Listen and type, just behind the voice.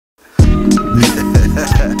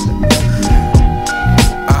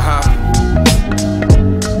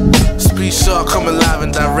Bsharp coming live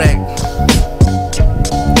and direct.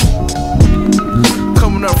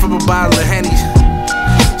 Coming up from a bottle of Henny.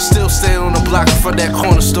 Still staying on the block in front of that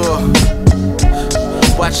corner store.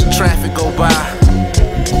 Watching traffic go by.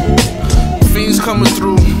 Fiends coming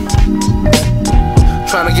through.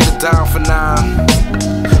 Trying to get it down for 9.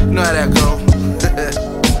 You know how that go.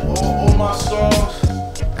 all my songs,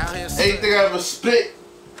 anything I ever spit,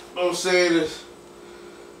 you know what I'm saying,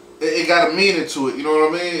 it got a meaning to it, you know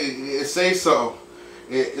what I mean? It says something.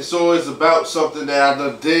 It's always about something that I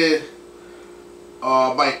done did,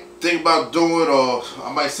 or I might think about doing, or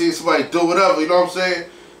I might see somebody do whatever, you know what I'm saying?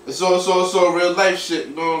 It's also real life shit,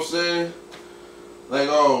 you know what I'm saying?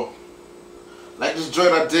 Like this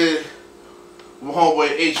joint I did with my homeboy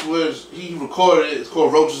H. Woods, he recorded it. It's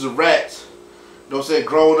called Roaches and Rats. You know what I'm saying?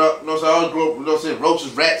 Growing up, you know what I'm saying? I always grew up, you know what I'm saying?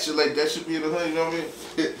 Roaches, rats, shit like that should be in the hood, you know what I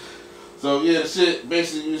mean? So yeah, the shit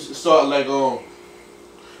basically started like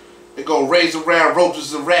it go raise around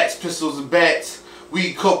roaches and rats, pistols and bats,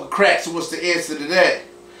 weed, coke, and crack. So what's the answer to that?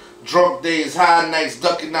 Drunk days, high nights,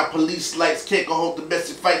 ducking out police lights, can't go hold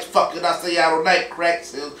domestic fights, fuck it, I stay out all night, crack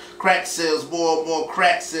sales, more and more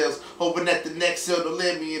crack sales, hoping that the next sale to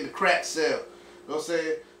land me in the crack sale. You know what I'm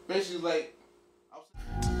saying? Basically like,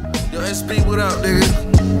 yo, SB, what up, nigga?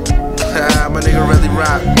 My nigga really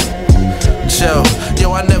rock. Chill.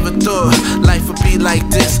 Yo, I never thought life would be like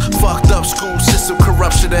this. Fucked up school system,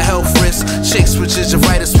 corruption, and health risks. Chicks with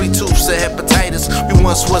gingivitis, sweet tooths, and hepatitis. We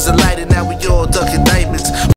once was enlightened, now we all duck indictments.